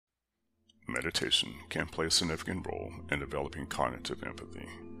Meditation can play a significant role in developing cognitive empathy.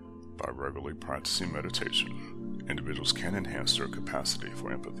 By regularly practicing meditation, individuals can enhance their capacity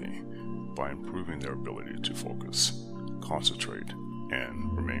for empathy by improving their ability to focus, concentrate,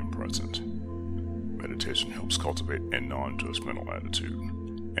 and remain present. Meditation helps cultivate a non-judgmental attitude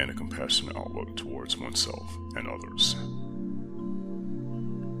and a compassionate outlook towards oneself and others.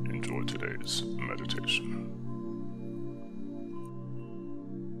 Enjoy today's meditation.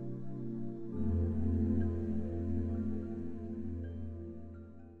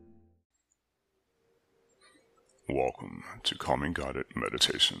 Welcome to Calming Guided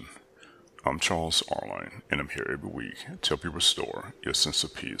Meditation. I'm Charles Arline, and I'm here every week to help you restore your sense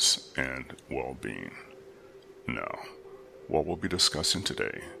of peace and well-being. Now, what we'll be discussing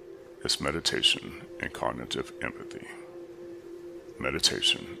today is meditation and cognitive empathy.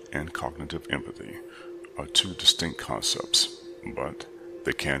 Meditation and cognitive empathy are two distinct concepts, but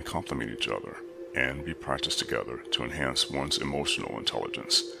they can complement each other and be practiced together to enhance one's emotional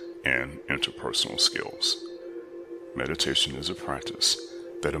intelligence and interpersonal skills. Meditation is a practice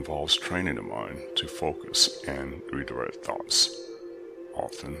that involves training the mind to focus and redirect thoughts,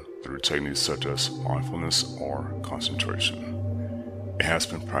 often through techniques such as mindfulness or concentration. It has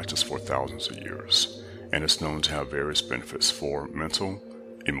been practiced for thousands of years and is known to have various benefits for mental,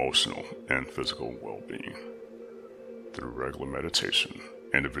 emotional, and physical well-being. Through regular meditation,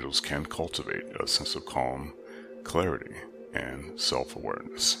 individuals can cultivate a sense of calm, clarity, and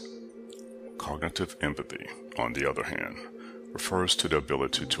self-awareness. Cognitive empathy, on the other hand, refers to the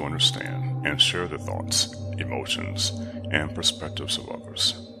ability to understand and share the thoughts, emotions, and perspectives of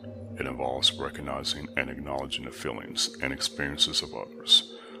others. It involves recognizing and acknowledging the feelings and experiences of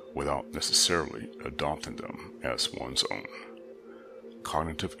others without necessarily adopting them as one's own.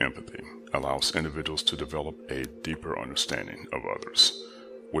 Cognitive empathy allows individuals to develop a deeper understanding of others,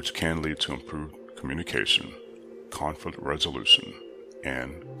 which can lead to improved communication, conflict resolution,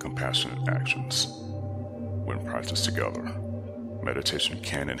 and compassionate actions. When practiced together, meditation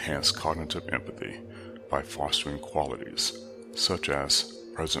can enhance cognitive empathy by fostering qualities such as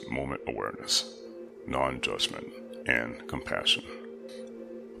present moment awareness, non-judgment, and compassion.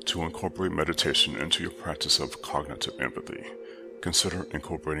 To incorporate meditation into your practice of cognitive empathy, consider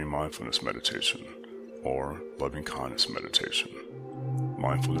incorporating mindfulness meditation or loving-kindness meditation.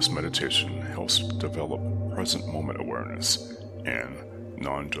 Mindfulness meditation helps develop present moment awareness and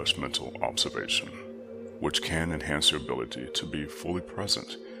non-judgmental observation, which can enhance your ability to be fully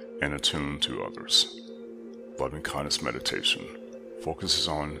present and attuned to others. Loving-kindness meditation focuses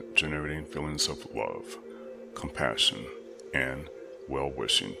on generating feelings of love, compassion, and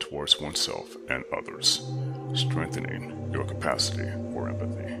well-wishing towards oneself and others, strengthening your capacity for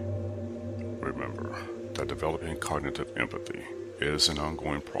empathy. Remember that developing cognitive empathy is an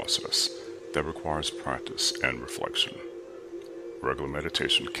ongoing process that requires practice and reflection. Regular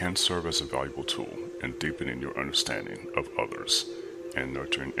meditation can serve as a valuable tool in deepening your understanding of others and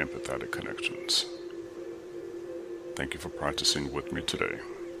nurturing empathetic connections. Thank you for practicing with me today.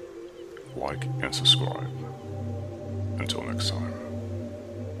 Like and subscribe. Until next time.